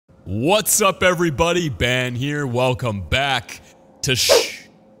What's up, everybody? Ben here. Welcome back to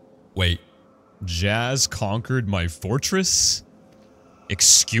Wait. Jazz conquered my fortress?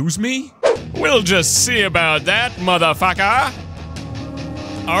 Excuse me? We'll just see about that, motherfucker.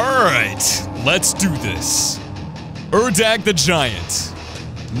 Alright, let's do this. Erdag the Giant.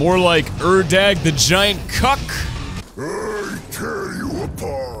 More like Erdag the Giant Cuck. I tear you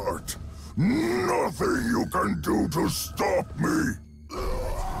apart. Nothing you can do to stop me.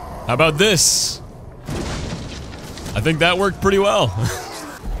 How about this? I think that worked pretty well.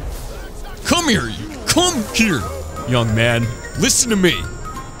 Come here, young man. Listen to me.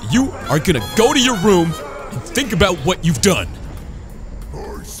 You are gonna go to your room and think about what you've done.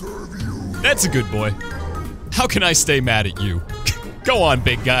 I serve you. That's a good boy. How can I stay mad at you? Go on,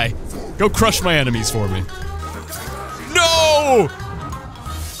 big guy. Go crush my enemies for me. No!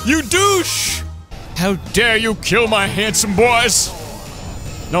 You douche! How dare you kill my handsome boys?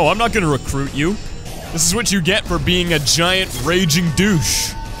 No, I'm not gonna recruit you. This is what you get for being a giant raging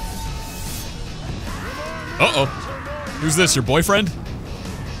douche. Uh-oh. Who's this, your boyfriend?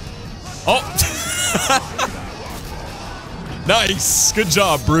 Oh! Nice! Good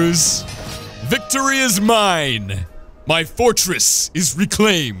job, Bruz. Victory is mine! My fortress is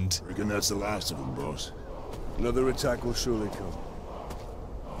reclaimed. I reckon that's the last of them, boss. Another attack will surely come.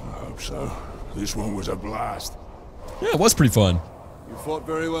 I hope so. This one was a blast. Yeah, it was pretty fun. You fought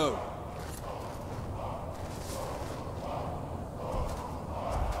very well.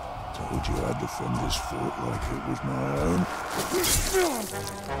 Told you I'd defend this fort like it was my own.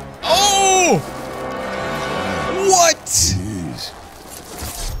 Oh! What? Jeez.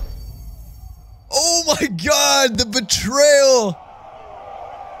 Oh my god, the betrayal!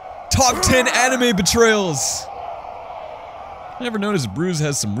 Top 10 anime betrayals! I never noticed Bruz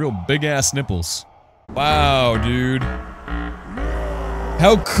has some real big-ass nipples. Wow, dude.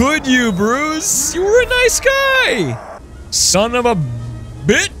 How could you, Bruz? You were a nice guy! Son of a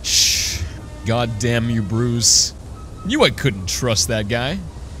bitch! God damn you, Bruz. Knew I couldn't trust that guy.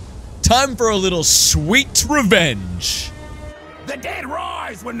 Time for a little sweet revenge. The dead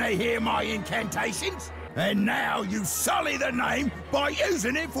rise when they hear my incantations, and now you sully the name by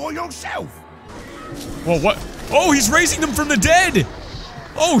using it for yourself. Well, what? Oh, he's raising them from the dead!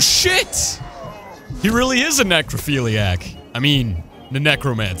 Oh, shit! He really is a necrophiliac. I mean, the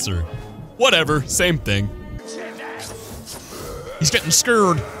necromancer. Whatever, same thing. He's getting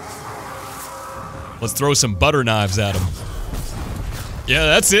scared. Let's throw some butter knives at him. Yeah,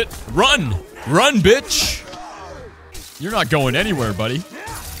 that's it. Run! Run, bitch! You're not going anywhere, buddy.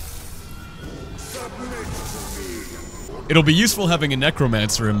 It'll be useful having a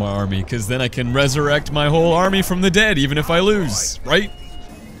necromancer in my army, because then I can resurrect my whole army from the dead, even if I lose, right?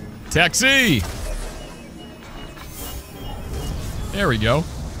 Taxi! There we go.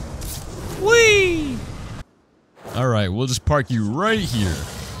 Whee! Alright, we'll just park you right here.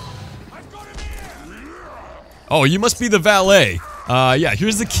 Oh, you must be the valet. Yeah,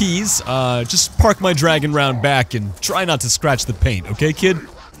 here's the keys. Just park my dragon round back and try not to scratch the paint, okay, kid?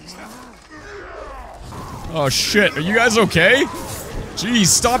 Oh shit, are you guys okay? Jeez,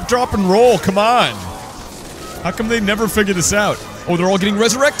 stop, drop, and roll, come on! How come they never figure this out? Oh, they're all getting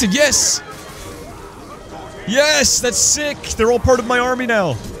resurrected, yes! Yes, that's sick! They're all part of my army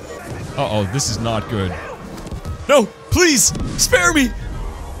now! Uh-oh, this is not good. No, please, spare me!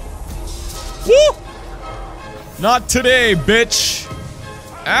 Woo! Not today, bitch!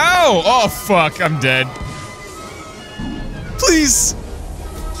 Ow! Oh, fuck, I'm dead. Please!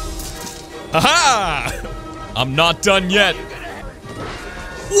 Aha! I'm not done yet.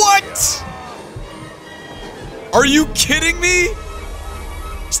 What? Are you kidding me?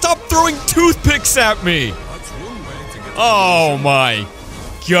 Stop throwing toothpicks at me! Oh my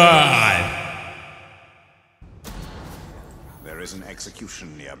god. There is an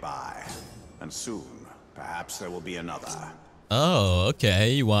execution nearby, and soon, perhaps there will be another. Oh,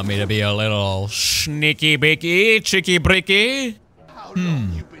 okay. You want me to be a little sneaky bicky, chicky bricky?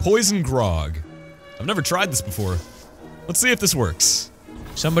 Poison grog. I've never tried this before. Let's see if this works.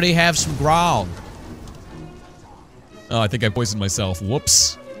 Somebody have some grog. Oh, I think I poisoned myself.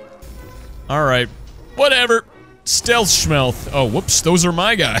 Whoops. Alright. Whatever. Stealth schmelth. Oh, whoops. Those are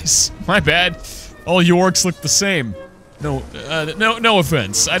my guys. My bad. All you orcs look the same. No, no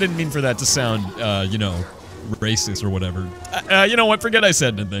offense. I didn't mean for that to sound, you know, racist or whatever. You know what? Forget I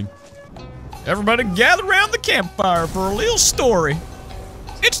said anything. Everybody gather around the campfire for a little story.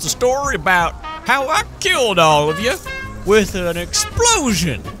 It's the story about how I killed all of you with an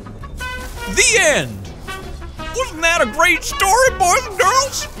explosion. The end. Wasn't that a great story, boys and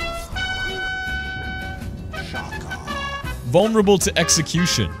girls? Vulnerable to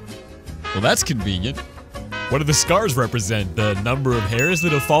execution. Well, that's convenient. What do the scars represent? The number of hairs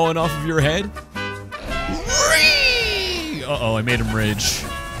that have fallen off of your head? Uh-oh, I made him rage.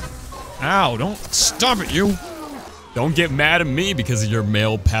 Ow, don't stop it, you. Don't get mad at me because of your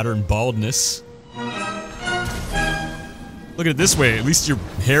male pattern baldness. Look at it this way, at least you're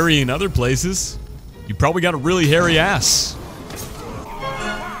hairy in other places. You probably got a really hairy ass.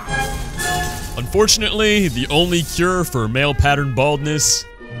 Unfortunately, the only cure for male pattern baldness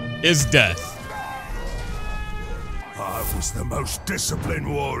is death. I was the most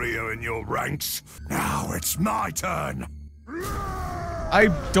disciplined warrior in your ranks. Now it's my turn. I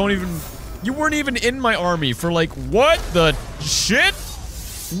don't even... You weren't even in my army for like, what the shit?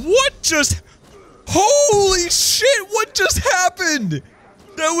 What just... Holy shit, what just happened?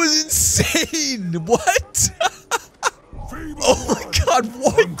 That was insane. What? Oh my god,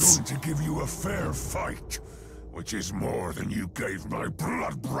 what? I'm going to give you a fair fight, which is more than you gave my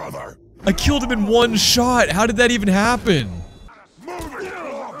blood brother. I killed him in one shot. How did that even happen?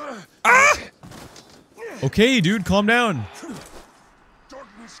 Ah! Okay, dude, calm down.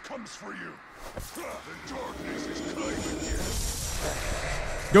 Darkness comes for you. The darkness is claiming you.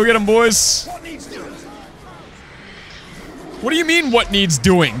 Go get him, boys. What needs doing? What do you mean, what needs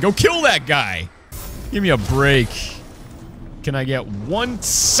doing? Go kill that guy. Give me a break. Can I get 1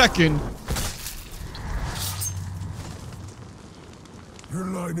 second? You're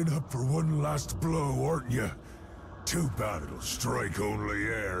lining up for one last blow, aren't you? Too bad it'll strike only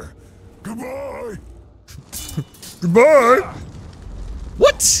air. Goodbye! Goodbye!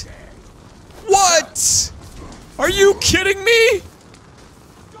 What? What? Are you kidding me?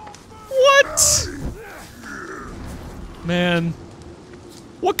 What? Man.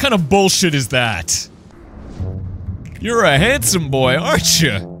 What kind of bullshit is that? You're a handsome boy, aren't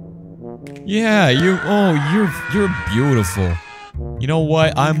you? Yeah, you're beautiful. You know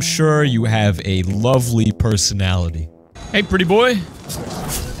what? I'm sure you have a lovely personality. Hey, pretty boy.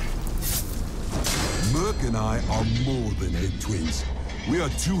 Merc and I are more than head twins. We are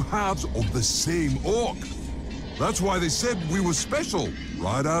two halves of the same orc. That's why they said we were special.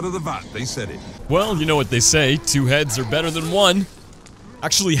 Right out of the vat, they said it. Well, you know what they say, 2 heads are better than 1.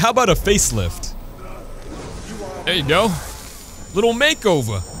 Actually, how about a facelift? There you go. Little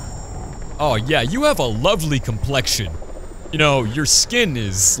makeover. Oh yeah, you have a lovely complexion. You know, your skin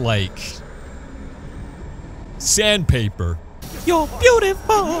is like... sandpaper. You're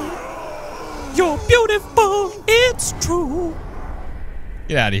beautiful. You're beautiful. It's true.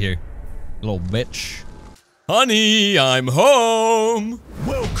 Get out of here, little bitch. Honey, I'm home.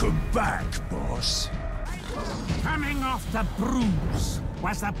 Welcome back, boss. Coming off the Bruz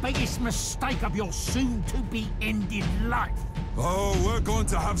was the biggest mistake of your soon-to-be ended life. Oh, we're going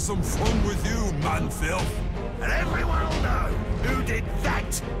to have some fun with you, man filth. And everyone will know who did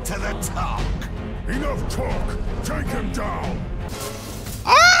that to the talk. Enough talk. Take him down.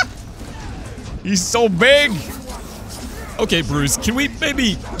 Ah! He's so big. Okay, Bruce, can we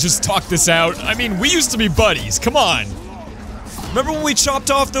maybe just talk this out? I mean, we used to be buddies. Come on. Remember when we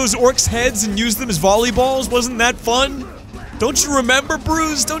chopped off those orcs' heads and used them as volleyballs? Wasn't that fun? Don't you remember,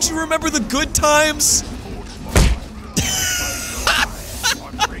 Bruce? Don't you remember the good times?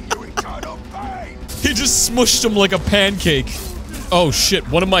 He just smushed him like a pancake. Oh shit,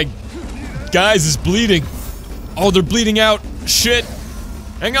 one of my guys is bleeding. Oh, they're bleeding out. Shit.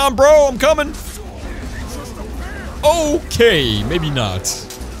 Hang on, bro, I'm coming. Okay, maybe not.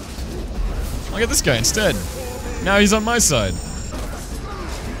 I'll get this guy instead. Now he's on my side.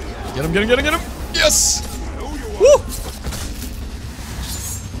 Get him, get him, get him, get him. Yes! Woo!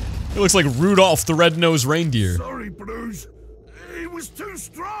 He looks like Rudolph the Red-Nosed Reindeer. Sorry, Bruz. He was too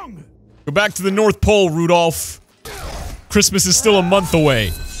strong. Go back to the North Pole, Rudolph. Christmas is still a month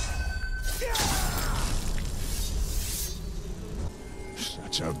away.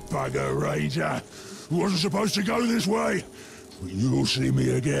 Such a bugger, Ranger. Wasn't supposed to go this way. But you'll see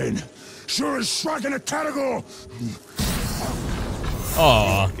me again. Sure as striking a category.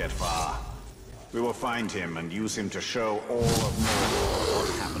 Aww. Get far. We will find him and use him to show all of Mordor what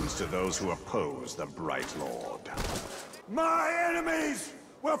happens to those who oppose the Bright Lord. My enemies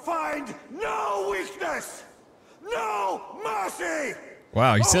will find no weakness, no mercy.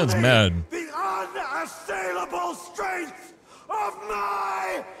 Wow, he sounds Only mad. the unassailable strength of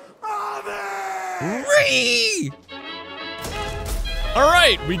my army. Ree!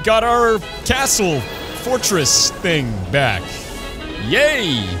 Alright, we got our castle fortress thing back.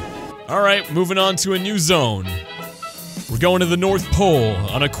 Yay! Alright, moving on to a new zone. We're going to the North Pole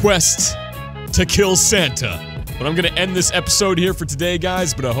on a quest to kill Santa. But I'm gonna end this episode here for today,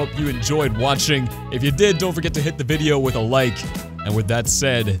 guys, but I hope you enjoyed watching. If you did, don't forget to hit the video with a like And with that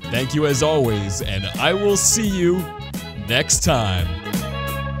said, thank you as always, and I will see you next time.